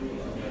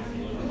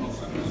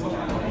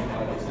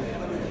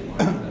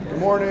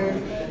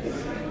morning.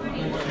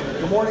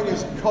 Good morning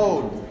is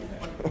code.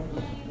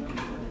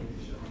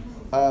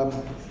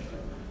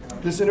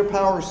 This inner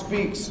power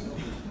speaks.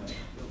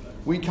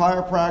 We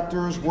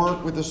chiropractors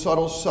work with the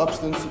subtle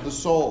substance of the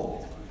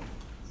soul.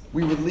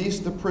 We release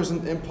the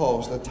prisoned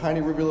impulse, the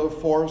tiny rivulet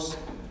of force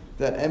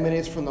that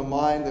emanates from the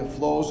mind and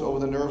flows over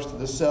the nerves to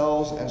the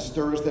cells and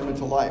stirs them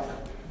into life.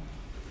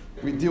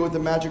 We deal with the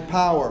magic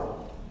power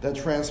that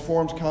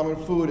transforms common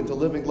food into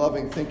living,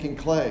 loving, thinking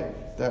clay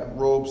that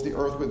robes the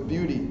earth with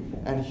beauty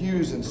and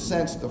hues and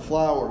scents the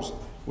flowers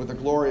with the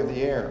glory of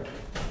the air.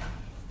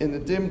 In the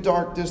dim,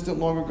 dark, distant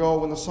long ago,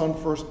 when the sun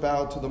first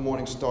bowed to the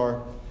morning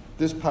star,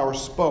 this power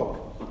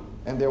spoke,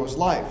 and there was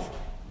life.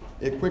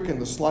 It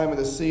quickened the slime of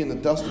the sea and the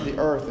dust of the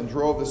earth and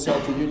drove the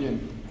cell to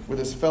union with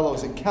its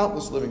fellows in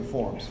countless living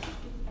forms.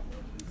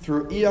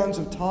 Through eons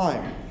of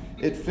time,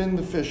 it finned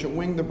the fish and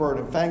winged the bird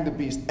and fanged the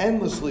beast.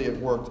 Endlessly it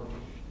worked,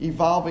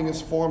 evolving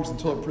its forms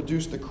until it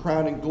produced the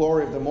crowning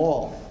glory of them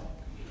all.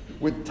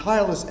 With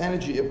tireless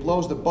energy, it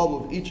blows the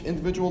bubble of each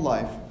individual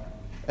life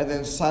and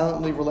then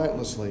silently,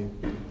 relentlessly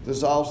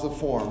dissolves the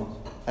form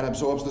and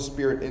absorbs the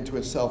spirit into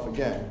itself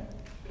again.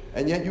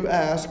 And yet you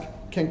ask,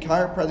 can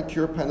chiropractic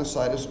cure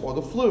appendicitis or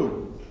the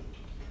flu?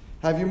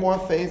 Have you more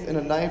faith in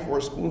a knife or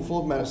a spoonful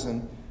of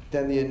medicine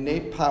than the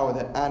innate power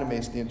that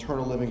animates the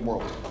eternal living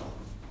world?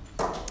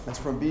 That's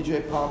from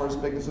B.J. Palmer's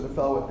Bigness of the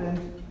Fellow Within,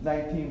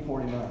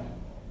 1949.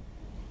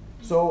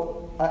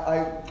 So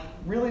I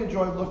really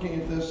enjoyed looking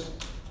at this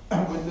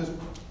with this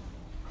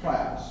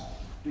class,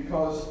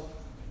 because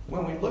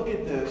when we look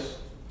at this,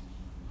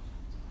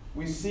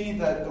 we see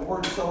that the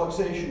word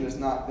subluxation is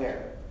not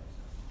there.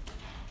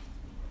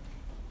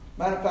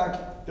 Matter of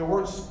fact, the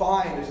word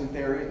spine isn't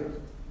there either.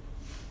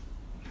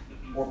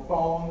 Or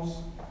bones,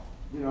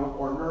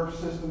 or nerve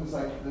systems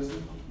like this.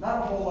 Not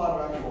a whole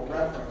lot of actual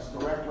reference,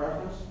 direct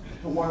reference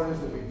to what it is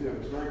that we do.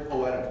 It's very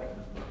poetic.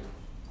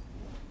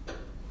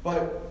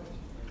 But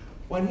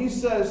when he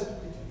says,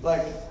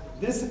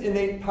 this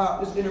innate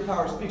power, this inner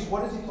power speaks,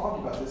 what is he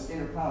talking about, this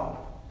inner power?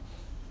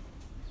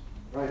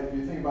 Right? If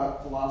you think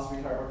about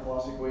philosophy, chiropractic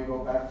philosophy, way go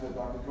back to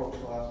Dr. Koch's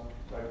class,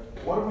 right?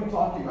 What are we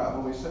talking about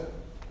when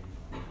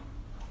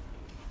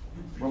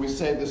we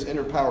say this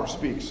inner power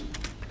speaks?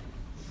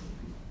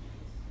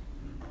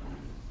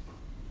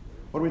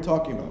 What are we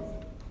talking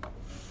about?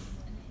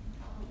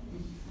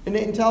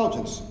 Innate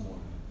intelligence,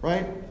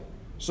 right?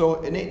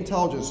 So innate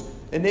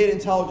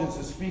intelligence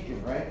is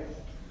speaking, right?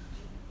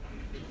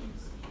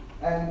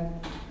 And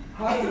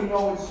how do we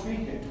know it's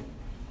speaking?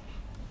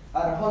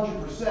 At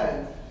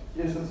 100%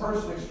 is the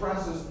person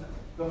expresses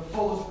the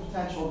fullest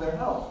potential of their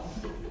health.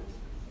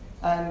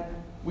 And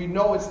we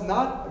know it's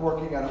not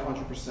working at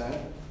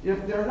 100%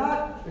 if they're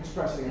not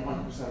expressing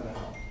 100% of their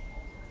health.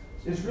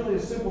 It's really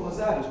as simple as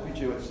that, as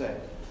PJ would say.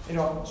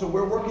 So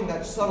we're working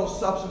that subtle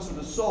substance of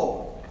the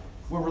soul.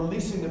 We're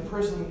releasing the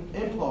prisoned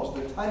impulse,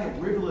 the tiny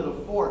rivulet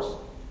of force,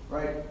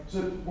 right?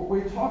 So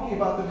we're talking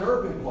about the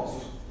nerve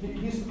impulses.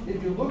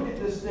 If you look at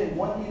this thing,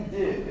 what he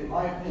did, in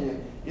my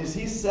opinion, is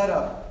he set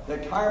up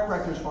that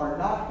chiropractors are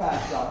not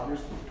back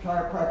doctors,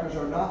 chiropractors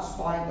are not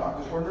spine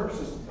doctors, or nerve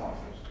system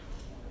doctors.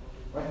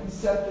 Right? He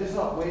set this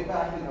up way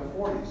back in the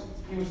 40s.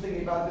 He was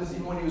thinking about this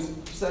even when he was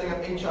setting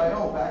up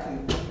HIO back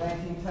in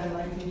 1910,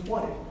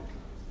 1920.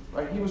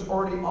 Right? He was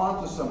already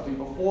onto something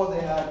before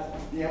they had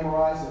the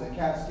MRIs and the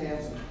CAT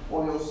scans and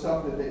all the other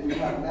stuff that we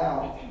have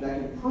now that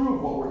can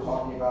prove what we're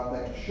talking about,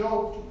 that can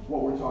show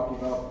what we're talking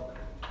about.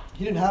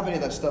 He didn't have any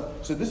of that stuff,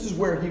 so this is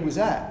where he was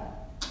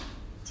at.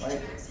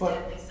 Right?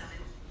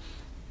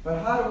 But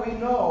how do we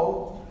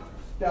know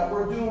that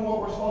we're doing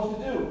what we're supposed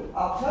to do?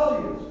 I'll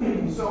tell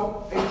you.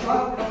 So a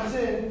child comes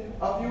in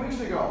a few weeks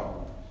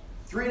ago,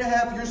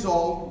 3.5 years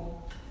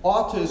old,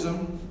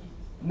 autism,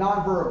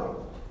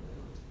 nonverbal.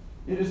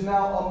 It is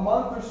now a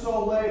month or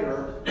so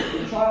later,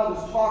 the child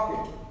is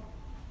talking.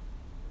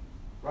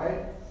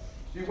 Right?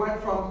 So you went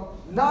from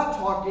not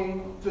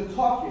talking to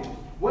talking.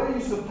 When are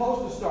you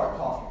supposed to start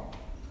talking?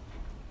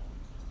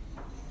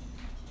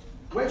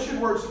 When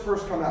should words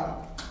first come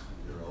out?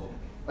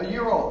 A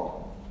year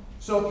old.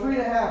 So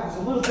 3.5 is a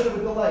little bit of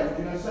a delay, would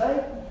you not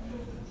say?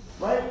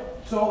 Right?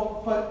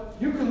 So, but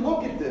you can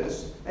look at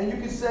this and you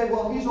can say,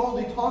 well, he's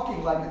only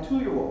talking like a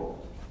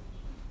 2-year-old.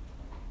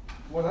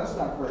 Well, that's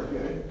not very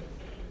good.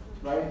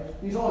 Right?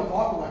 He's only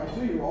talking like a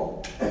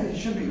 2-year-old, and he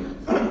should be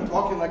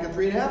talking like a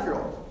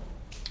 3.5-year-old.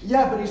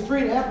 Yeah, but he's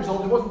 3.5 years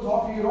old. He wasn't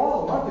talking at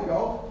all a month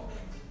ago.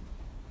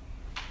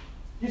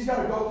 He's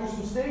got to go through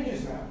some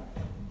stages now.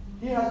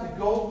 He has to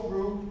go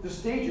through the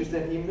stages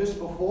that he missed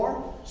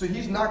before, so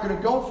he's not going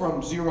to go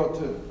from 0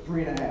 to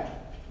 3.5,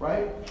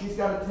 right? He's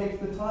got to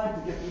take the time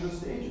to get through the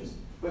stages.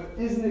 But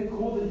isn't it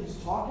cool that he's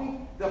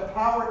talking? The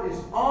power is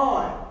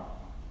on.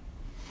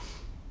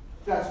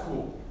 That's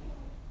cool.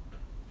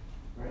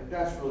 Right?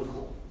 That's really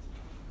cool.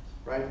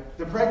 Right?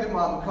 The pregnant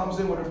mom comes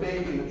in with her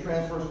baby in the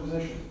transverse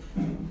position.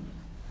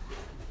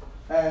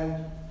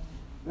 And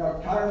now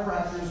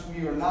chiropractors,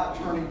 we are not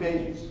turning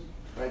babies.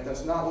 Right?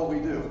 That's not what we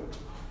do.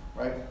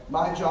 Right?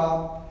 My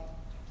job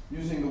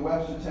using the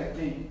Webster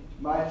technique.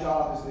 My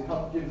job is to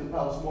help give the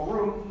pelvis more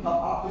room,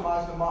 help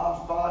optimize the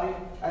mom's body,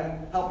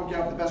 and help her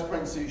get the best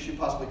pregnancy she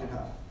possibly can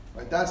have.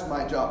 Right? That's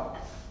my job.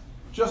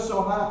 Just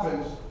so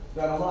happens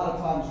that a lot of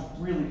times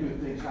really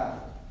good things happen.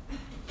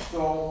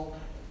 So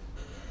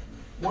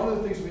one of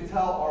the things we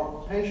tell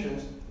our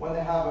patients when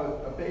they have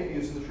a baby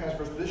who's in the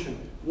transverse position,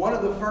 one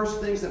of the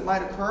first things that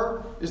might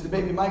occur is the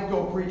baby might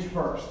go breech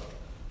first.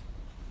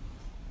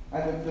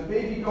 And if the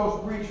baby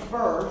goes breech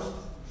first,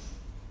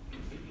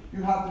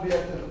 you have to be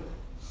able to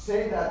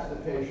say that to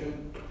the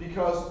patient,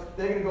 because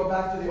they're going to go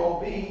back to the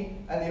OB,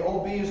 and the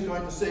OB is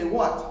going to say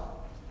what?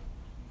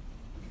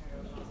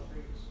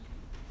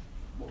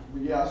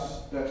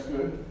 Yes, that's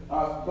good.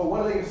 But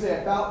what are they going to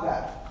say about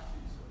that?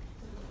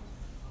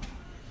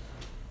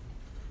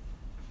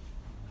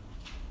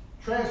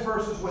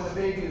 Transverse is when the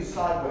baby is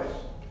sideways.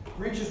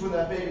 Breech is when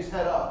that baby's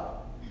head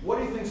up. What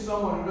do you think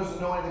someone who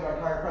doesn't know anything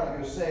about chiropractic is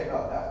going to say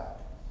about that?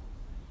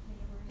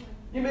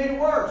 You made it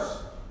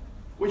worse.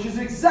 Which is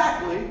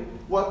exactly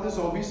what this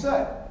OB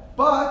said.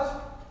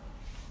 But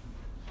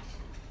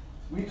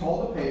we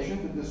told the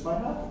patient that this might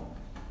happen.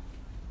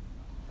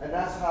 And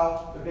that's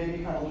how the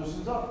baby kind of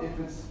loosens up. If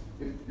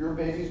your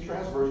baby's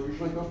transverse,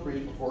 usually it goes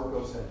breech before it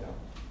goes head down.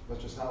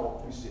 That's just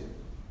how we see it.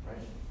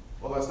 Right?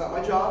 Well, that's not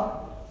my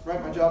job.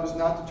 Right? My job is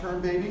not to turn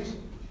babies.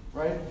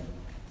 Right?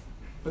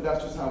 But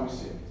that's just how we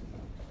see it.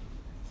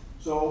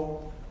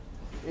 So,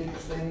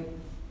 interesting,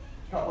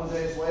 a couple of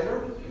days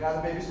later, now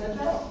the baby's head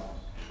down.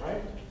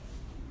 Right?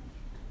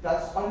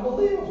 That's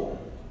unbelievable.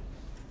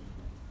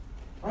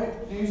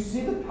 Right? Do you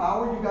see the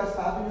power you guys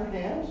have in your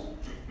hands?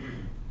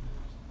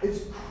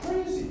 It's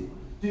crazy.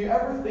 Do you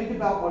ever think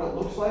about what it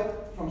looks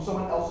like from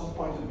someone else's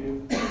point of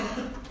view?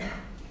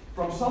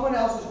 From someone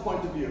else's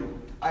point of view,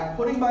 I'm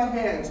putting my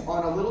hands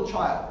on a little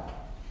child,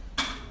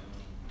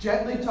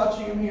 gently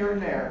touching him here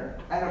and there,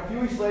 and a few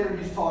weeks later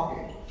he's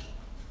talking.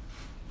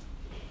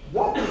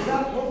 What does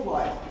that look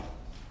like?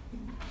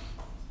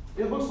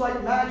 It looks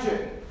like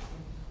magic.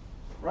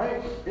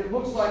 Right? It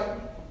looks like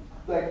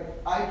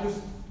I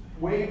just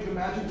waved the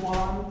magic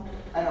wand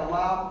and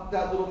allowed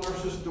that little nerve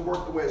system to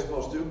work the way it's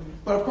supposed to.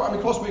 But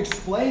of course we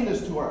explain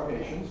this to our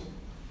patients,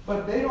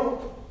 but they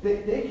can't get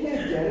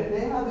it. They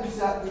haven't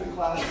sat through the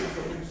classes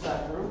that we've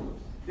sat through.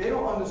 They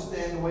don't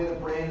understand the way the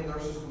brain and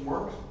nerve system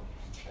works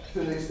to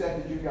the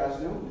extent that you guys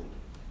do.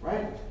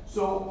 Right?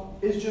 So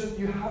it's just,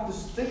 you have to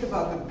think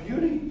about the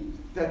beauty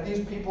that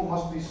these people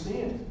must be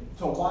seeing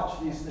to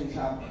watch these things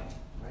happen.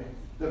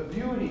 The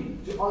beauty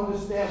to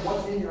understand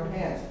what's in your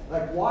hands.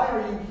 Like, why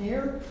are you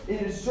here?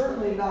 It is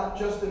certainly not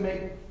just to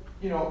make,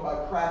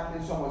 a crack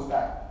in someone's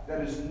back.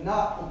 That is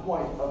not the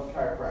point of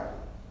chiropractic.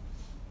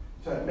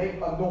 To make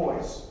a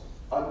noise.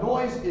 A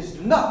noise is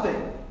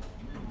nothing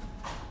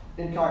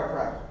in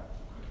chiropractic.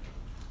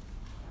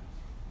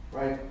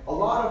 Right? A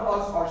lot of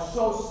us are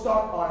so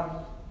stuck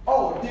on,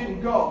 oh, it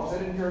didn't go because I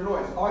didn't hear a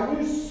noise. Are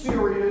you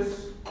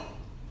serious?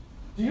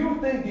 Do you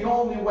think the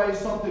only way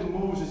something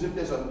moves is if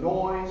there's a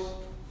noise?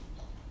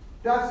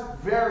 That's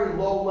very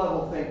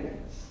low-level thinking.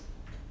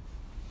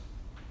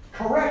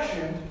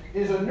 Correction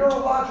is a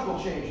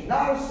neurological change,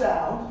 not a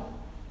sound.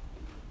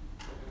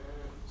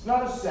 It's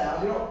not a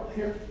sound. You don't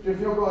hear, if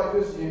you'll go like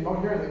this, you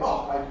don't hear anything.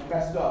 Oh, I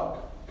messed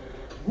up.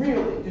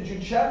 Really? Did you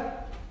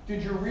check?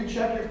 Did you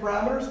recheck your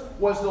parameters?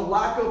 Was the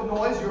lack of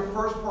noise your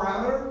first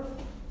parameter?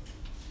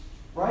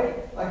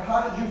 Right? Like,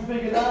 how did you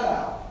figure that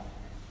out?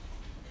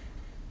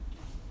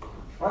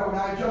 Right? When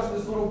I adjusted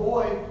this little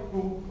boy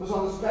who was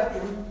on the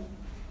spectrum,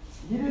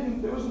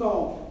 there was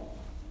no,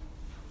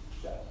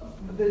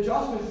 the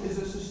adjustment is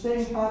a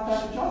sustained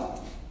contact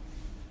adjustment.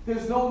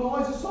 There's no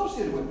noise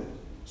associated with it.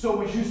 So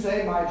would you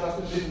say my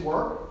adjustment didn't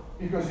work?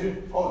 Because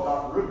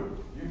Dr. Rubin,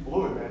 you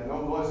blew it, man.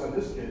 No noise on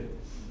this kid.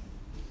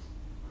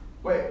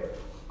 Wait,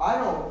 I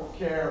don't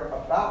care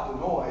about the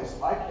noise.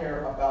 I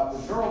care about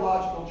the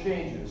neurological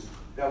changes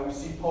that we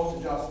see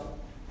post-adjustment.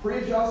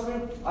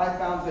 Pre-adjustment, I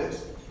found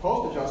this.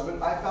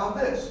 Post-adjustment, I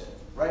found this.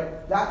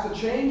 Right? That's a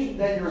change,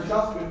 then your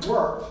adjustment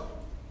worked.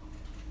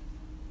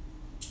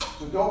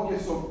 So don't get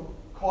so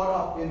caught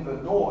up in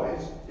the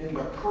noise, in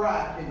the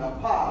crack, in the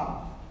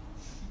pop,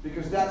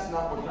 because that's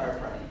not what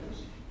chiropractic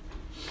is.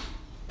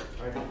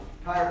 Right?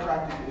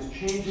 Chiropractic is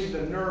changing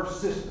the nerve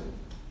system,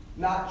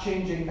 not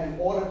changing an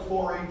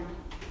auditory,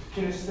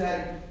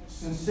 kinesthetic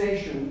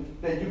sensation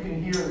that you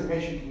can hear and the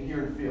patient can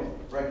hear and feel.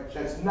 Right?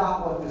 That's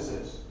not what this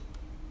is.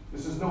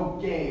 This is no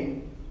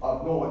game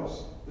of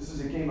noise. This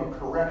is a game of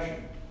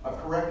correction, of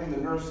correcting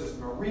the nerve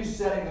system, or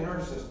resetting the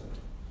nerve system.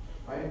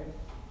 Right?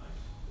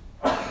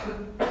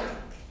 Yeah.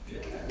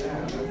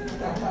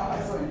 I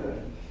saw you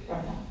did.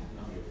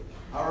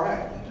 All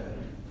right.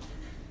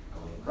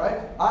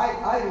 Right?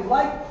 I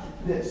like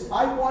this.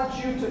 I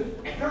want you to,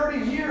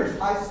 30 years,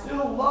 I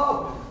still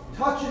love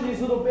touching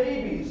these little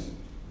babies.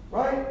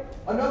 Right?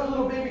 Another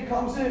little baby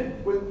comes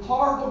in with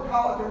horrible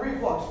colic and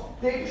reflux.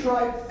 They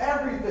tried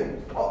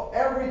everything.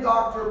 Every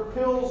doctor,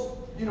 pills,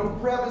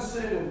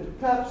 Prevacid and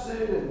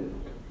Pepcid and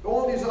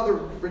all these other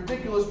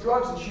ridiculous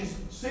drugs, and she's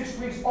 6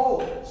 weeks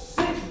old.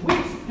 6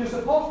 weeks You're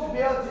supposed to be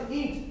able to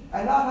eat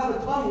and not have a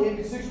tummy ache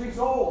at 6 weeks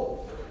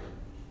old.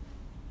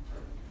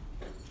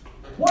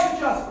 What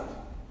adjustment?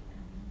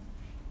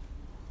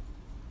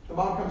 The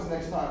mom comes the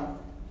next time,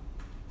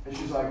 and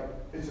she's like,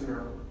 it's a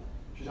miracle.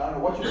 She's like, I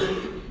don't know what you did.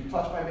 You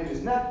touched my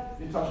baby's neck,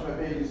 you touched my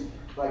baby's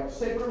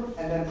sacrum,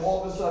 and then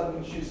all of a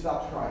sudden she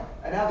stops crying.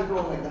 And now the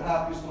girl's like the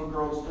happiest little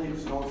girl,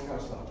 sleeps and all this kind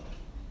of stuff.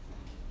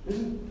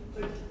 Isn't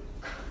it?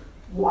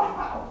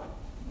 Wow!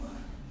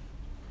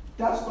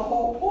 That's the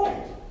whole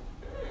point.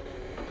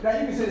 Now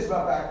you can say this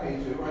about back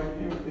pain too, right?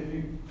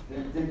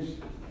 If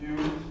you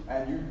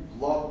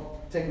love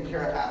taking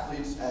care of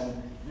athletes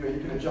and you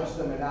can adjust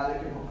them and now they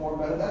can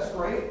perform better, that's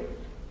great.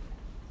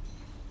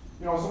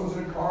 Someone's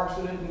in a car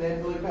accident and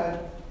they've really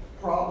had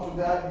problems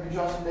with that, you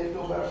adjust them, they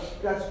feel better.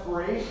 That's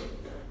great,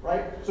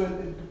 right? So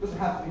it doesn't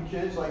have to be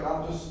kids. Like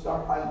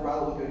I'd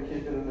rather look at a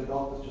kid than an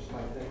adult. That's just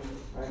my thing,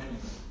 right?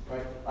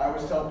 Right? I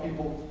always tell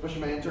people,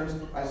 especially my interns,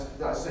 I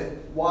say,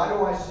 why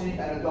do I see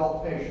an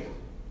adult patient?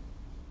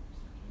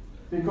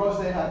 Because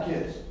they have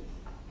kids.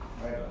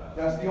 Right?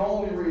 That's the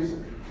only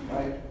reason.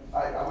 Right?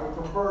 I would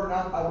prefer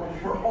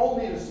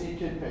only to see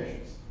kid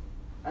patients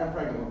and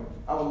pregnant women.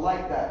 I would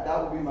like that.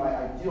 That would be my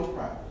ideal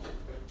practice.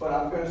 But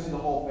I'm going to see the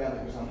whole family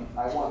because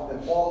I want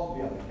them all to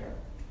be under care.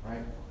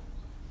 Right?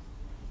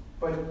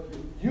 But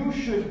you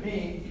should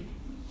be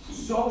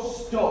so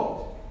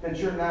stoked that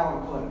you're now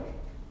in clinic.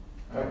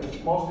 Right?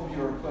 Because most of you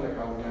are in clinic,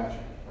 I would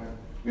imagine. Right?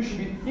 You should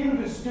be, even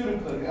if it's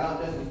student clinic, it's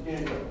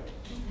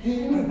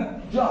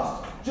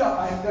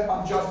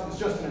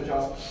just an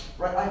adjustment.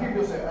 Right? I hear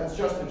people say, it's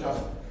just an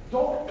adjustment.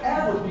 Don't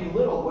ever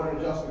belittle what an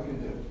adjustment can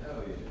do.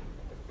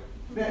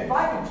 Man, if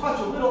I can touch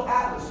a little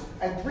atlas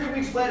and 3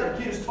 weeks later a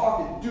kid is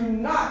talking, do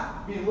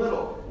not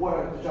belittle what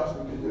an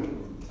adjustment can do.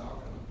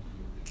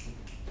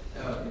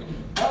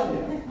 Hell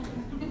yeah.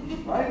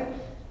 Right?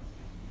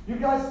 You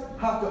guys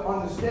have to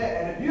understand,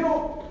 and if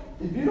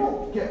you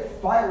don't get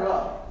fired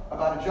up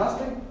about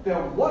adjusting,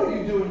 then what are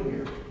you doing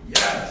here?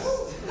 Yes.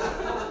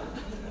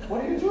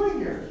 What are you doing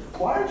here?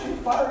 Why aren't you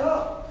fired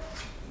up?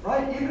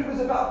 Right? Even if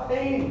it's about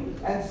pain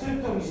and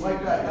symptoms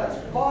like that, that's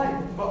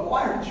fine. But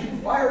why aren't you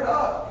fired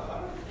up?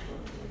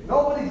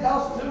 Nobody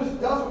else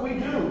does what we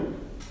do.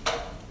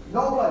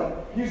 Nobody.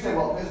 You say,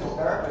 well, physical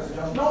therapists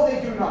adjust. No, they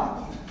do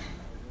not.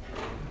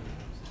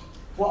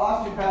 Well,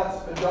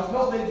 osteopaths adjust.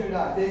 No, they do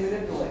not. They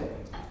manipulate.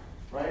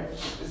 Right?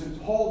 It's a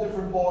whole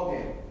different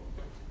ballgame.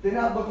 They're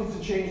not looking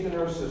to change the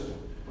nervous system.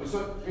 This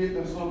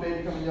little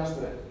baby coming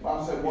yesterday.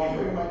 Mom said, well, I'm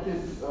bringing my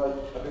kids,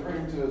 I've been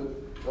bringing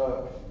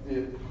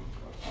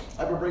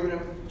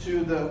him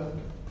to the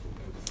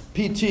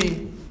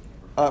PT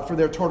for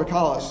their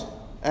torticollis.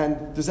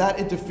 And does that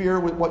interfere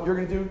with what you're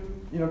going to do?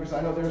 Because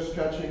I know they're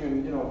stretching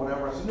and,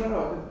 whatever. I said,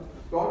 no.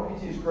 Going to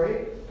PT is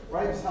great,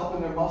 right? It's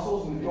helping their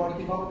muscles. And if you want to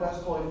keep up with that,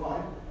 it's totally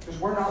fine. Because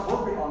we're not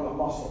working on the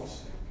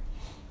muscles.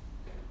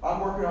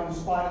 I'm working on the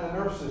spine and the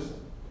nerve system.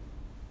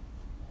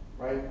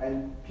 Right?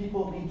 And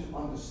people need to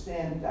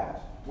understand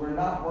that. We're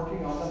not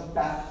working on the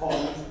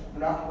backbones.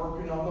 We're not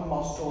working on the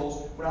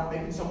muscles. We're not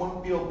making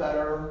someone feel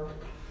better.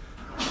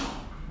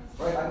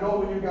 Right? I know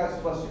when you guys,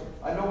 bless you,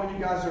 I know when you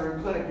guys are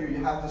in clinic,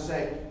 you have to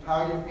say,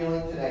 how are you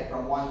feeling today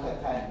from 1 to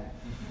 10?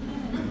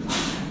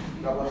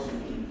 God bless you.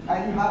 And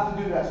you have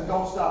to do that, so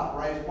don't stop,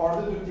 right? It's part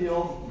of the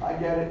deal. I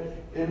get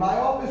it. In my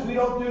office, we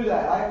don't do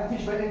that. I have to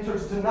teach my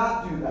interns to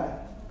not do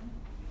that.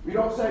 We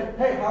don't say,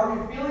 hey, how are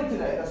you feeling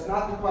today? That's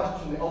not the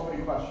question, the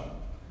opening question.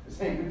 It's,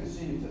 hey, good to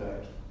see you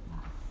today.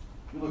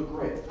 You look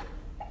great.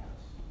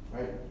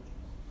 Right?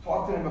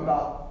 Talk to them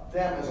about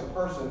them as a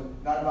person,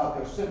 not about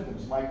their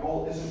symptoms. My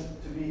goal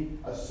isn't to be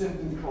a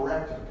symptom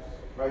corrector.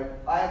 Right?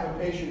 I have a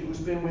patient who's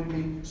been with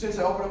me since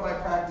I opened up my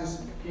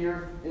practice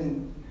here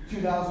in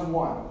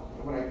 2001,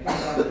 when I came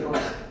down to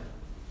Georgia.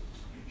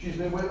 She's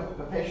been with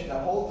the patient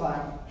that whole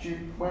time. She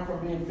went from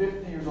being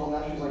 50 years old,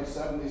 now she's like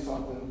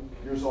 70-something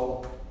years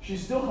old. She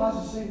still has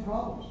the same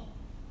problems.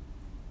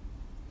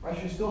 Right?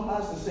 She still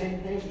has the same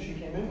pains that she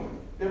came in with.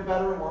 They're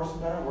better and worse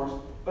and better and worse.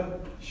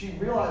 But she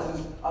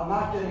realizes, I'm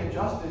not getting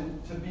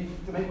adjusted to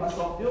make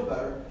myself feel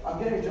better. I'm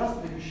getting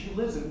adjusted because she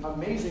lives an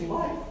amazing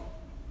life.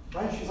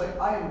 Right? She's like,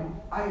 I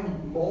am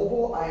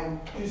mobile.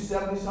 She's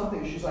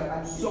 70-something. She's like,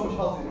 I'm so much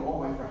healthier than all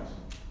my friends.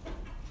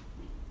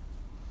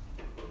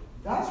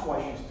 That's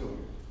why she's doing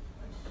it.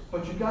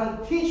 But you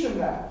got to teach them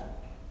that.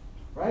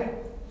 Right?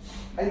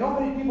 I know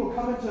many people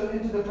come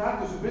into the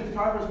practice who've been to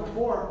chiropractors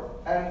before,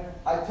 and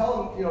I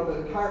tell them,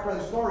 the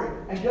chiropractic story,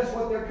 and guess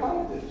what their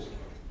comment is?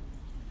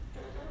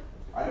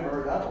 I never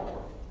heard that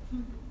before.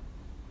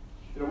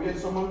 We had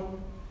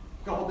someone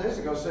a couple days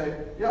ago say,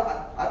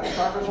 yeah, I've been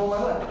chiropractic all my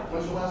life.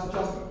 When's your last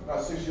adjustment?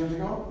 About 6 years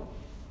ago.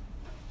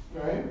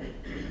 Right?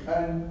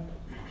 And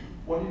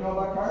what do you know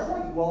about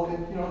chiropractic? Well,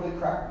 they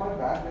cracked my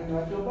back and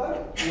I feel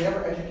better. Do they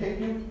ever educate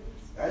you?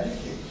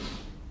 Educate you.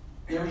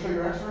 Do you ever show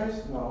your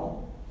x-rays?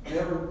 No. Do you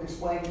ever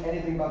explain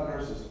anything about the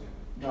nervous system?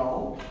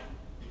 No.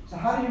 So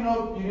how do you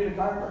know you need a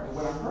chiropractor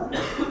when I'm hurt?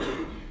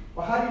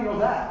 Well, how do you know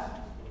that?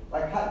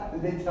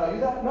 Did they tell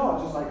you that? No,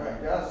 it's just like, I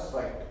guess,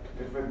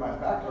 if my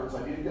back hurts,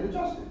 I need to get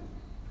adjusted.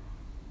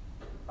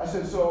 I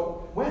said,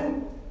 so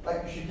when,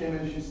 like she came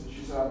in, she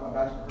said, I'm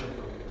back to her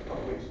for a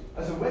couple weeks.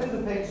 I said, when did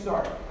the pain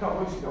start? A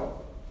couple weeks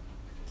ago.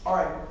 All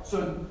right,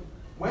 so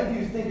when do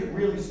you think it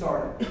really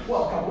started?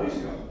 Well, a couple weeks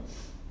ago.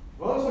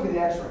 Well, let's look at the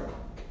x-ray,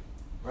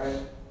 right?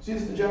 See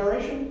this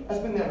degeneration? That's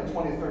been there for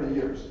 20 or 30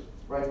 years,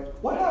 right?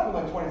 What happened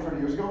like 20, 30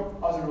 years ago?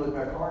 I was in a really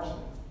bad car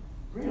accident.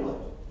 Really?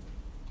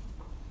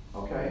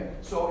 Okay,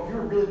 so if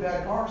you're in a really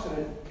bad car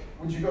accident,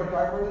 would you go to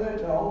chiropractor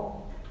then? No.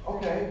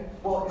 Okay,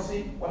 well, you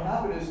see, what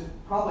happened is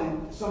probably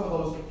some of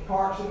those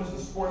car accidents, the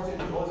sports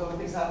injuries, all those other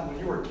things happened when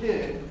you were a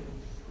kid,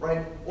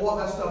 right? All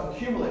that stuff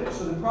accumulated.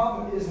 So the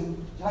problem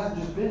hasn't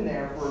just been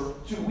there for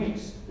 2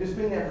 weeks. It's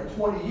been there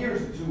for 20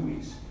 years in 2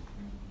 weeks.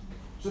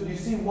 So do you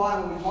see why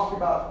when we talk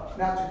about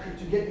now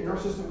to get your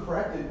nervous system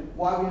corrected,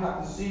 why we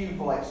have to see you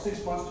for like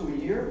 6 months to a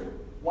year?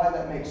 Why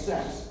that makes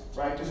sense,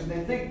 right? Because if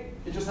they think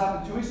it just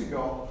happened 2 weeks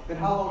ago, then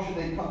how long should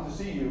they come to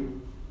see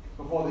you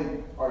before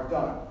they are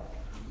done?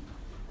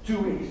 2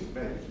 weeks,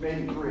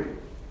 maybe 3,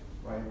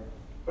 right?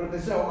 But if they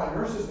say, oh, my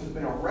nervous system's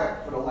been a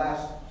wreck for the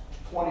last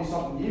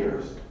 20-something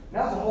years,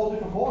 now it's a whole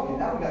different ballgame.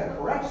 Now we got to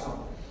correct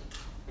something.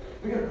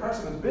 We got to correct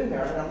something that's been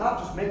there, and I'm not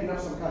just making up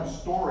some kind of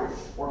story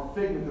or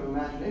figment of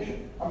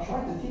imagination. I'm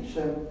trying to teach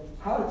them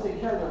how to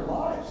take care of their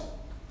lives,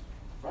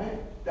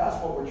 right?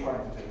 That's what we're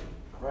trying to do,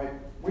 right?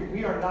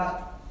 We are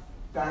not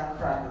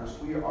backcrackers.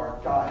 We are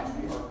guides.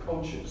 We are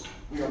coaches.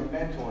 We are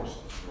mentors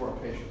to our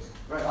patients,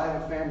 right? I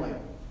have a family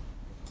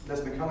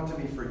that's been coming to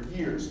me for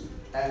years,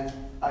 and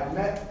I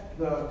met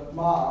the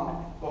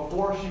mom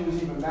before she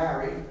was even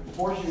married,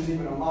 before she was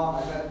even a mom.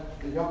 I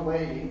met the young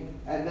lady,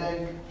 and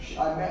then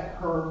I met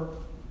her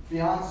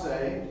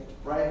fiance,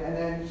 right? And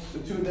then the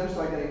two of them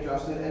started getting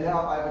adjusted, and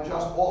now I've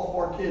adjusted all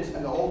 4 kids,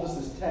 and the oldest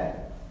is 10,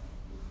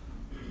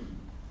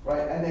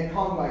 right? And they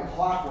come like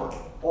clockwork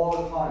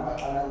all the time,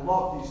 and I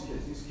love these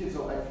kids. These kids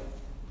are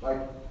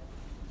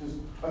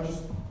I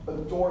just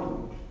adore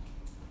them.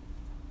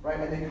 Right?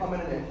 And they come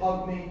in and they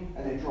hug me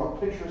and they draw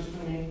pictures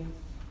for me.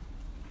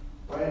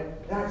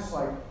 Right? That's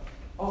like,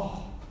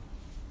 oh,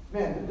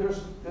 man,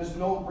 there's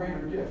no greater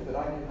gift that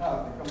I can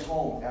have to come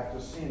home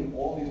after seeing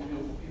all these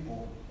beautiful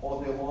people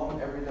all day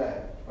long, every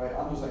day. Right?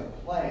 I'm just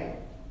like playing.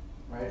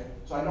 Right?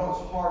 So I know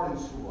it's hard in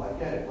school. I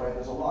get it, right?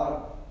 There's a lot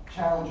of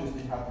challenges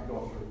that you have to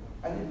go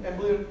through. And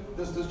believe it,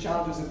 there's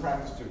challenges in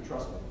practice too,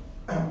 trust me.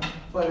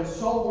 But it's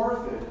so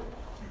worth it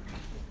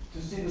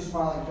to see the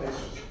smiling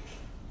faces.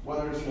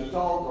 Whether it's an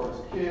adult, or it's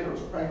a kid, or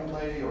it's a pregnant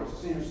lady, or it's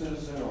a senior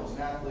citizen, or it's an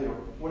athlete, or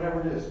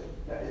whatever it is,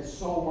 it's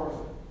so worth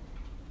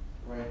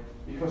it, right?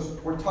 Because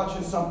we're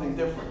touching something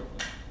different.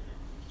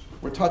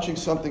 We're touching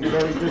something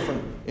very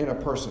different in a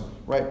person,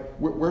 right?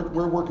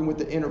 We're working with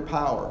the inner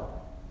power,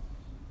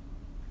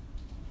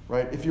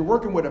 right? If you're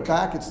working with a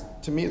back,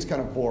 to me, it's kind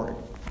of boring,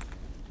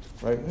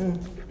 right?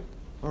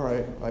 All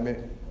right, I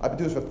mean, I've been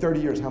doing this for 30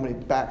 years. How many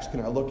backs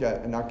can I look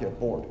at and not get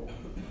bored,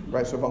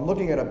 right? So if I'm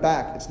looking at a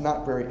back, it's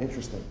not very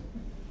interesting.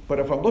 But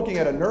if I'm looking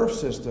at a nerve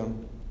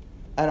system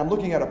and I'm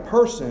looking at a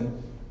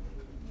person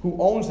who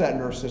owns that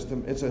nerve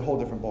system, it's a whole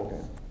different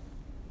ballgame.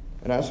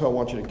 And that's what I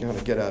want you to kind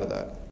of get out of that.